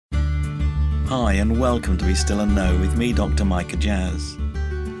Hi and welcome to Be Still and Know with me, Dr. Micah Jazz.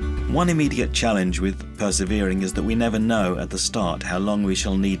 One immediate challenge with persevering is that we never know at the start how long we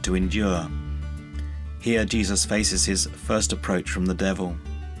shall need to endure. Here Jesus faces his first approach from the devil.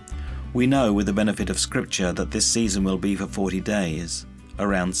 We know with the benefit of Scripture that this season will be for 40 days,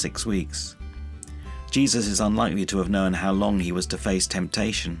 around 6 weeks. Jesus is unlikely to have known how long he was to face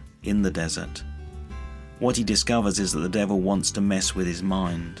temptation in the desert. What he discovers is that the devil wants to mess with his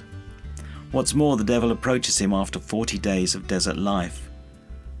mind. What's more, the devil approaches him after 40 days of desert life.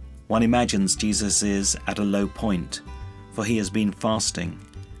 One imagines Jesus is at a low point, for he has been fasting,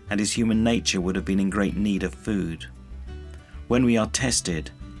 and his human nature would have been in great need of food. When we are tested,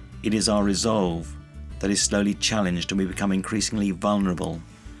 it is our resolve that is slowly challenged and we become increasingly vulnerable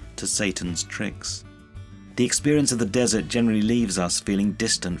to Satan's tricks. The experience of the desert generally leaves us feeling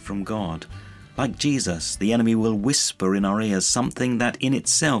distant from God. Like Jesus, the enemy will whisper in our ears something that in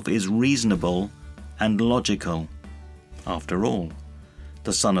itself is reasonable and logical. After all,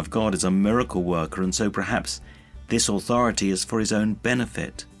 the Son of God is a miracle worker, and so perhaps this authority is for his own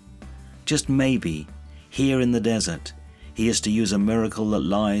benefit. Just maybe, here in the desert, he is to use a miracle that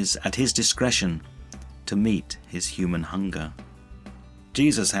lies at his discretion to meet his human hunger.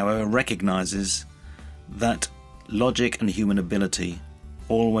 Jesus, however, recognizes that logic and human ability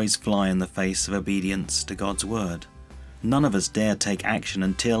always fly in the face of obedience to God's word. None of us dare take action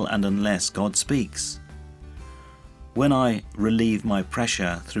until and unless God speaks. When I relieve my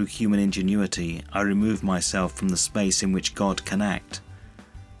pressure through human ingenuity, I remove myself from the space in which God can act,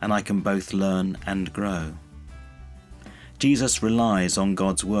 and I can both learn and grow. Jesus relies on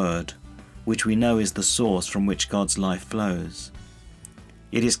God's word, which we know is the source from which God's life flows.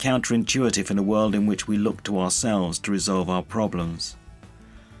 It is counterintuitive in a world in which we look to ourselves to resolve our problems.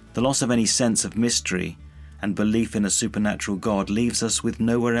 The loss of any sense of mystery and belief in a supernatural God leaves us with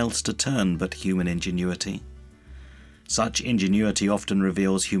nowhere else to turn but human ingenuity. Such ingenuity often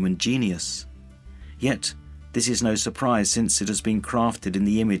reveals human genius. Yet, this is no surprise since it has been crafted in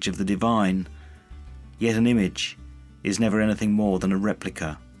the image of the divine. Yet an image is never anything more than a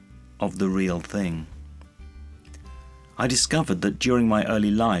replica of the real thing. I discovered that during my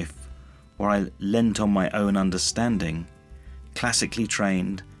early life, where I lent on my own understanding, classically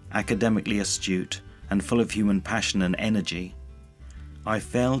trained, academically astute, and full of human passion and energy, I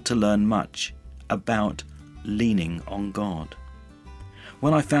failed to learn much about leaning on God.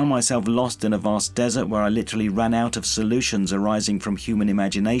 When I found myself lost in a vast desert where I literally ran out of solutions arising from human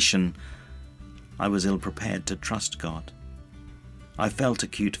imagination, I was ill-prepared to trust God. I felt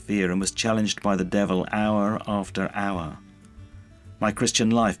acute fear and was challenged by the devil hour after hour. My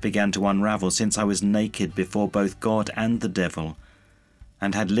Christian life began to unravel since I was naked before both God and the devil,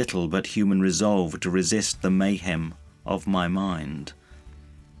 and had little but human resolve to resist the mayhem of my mind.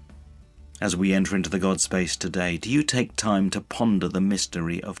 As we enter into the God space today, do you take time to ponder the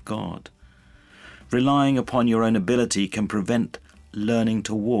mystery of God? Relying upon your own ability can prevent learning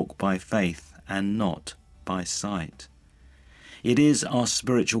to walk by faith and not by sight. It is our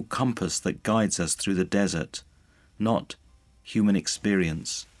spiritual compass that guides us through the desert, not human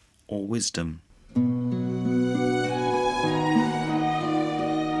experience or wisdom.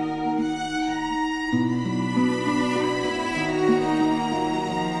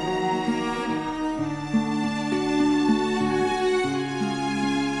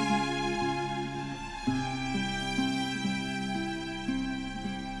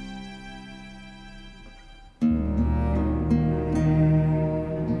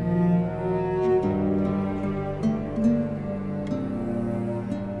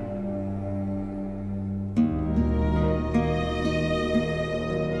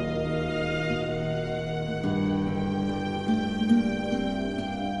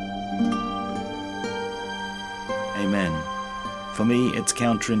 Amen. For me, it's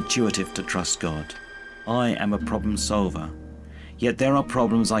counterintuitive to trust God. I am a problem solver. Yet there are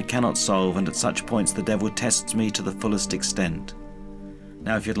problems I cannot solve, and at such points the devil tests me to the fullest extent.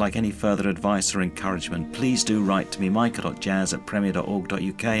 Now, if you'd like any further advice or encouragement, please do write to me,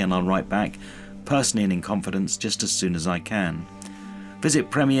 micah.jazz@premier.org.uk, and I'll write back, personally and in confidence, just as soon as I can.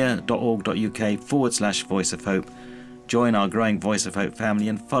 Visit premier.org.uk/Voice of Hope, join our growing Voice of Hope family,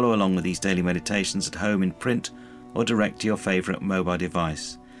 and follow along with these daily meditations at home in print or direct to your favourite mobile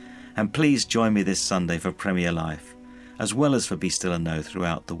device. And please join me this Sunday for Premier Life, as well as for Be Still and Know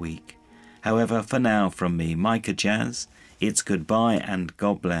throughout the week. However, for now, from me, Micah Jazz, it's goodbye and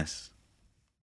God bless.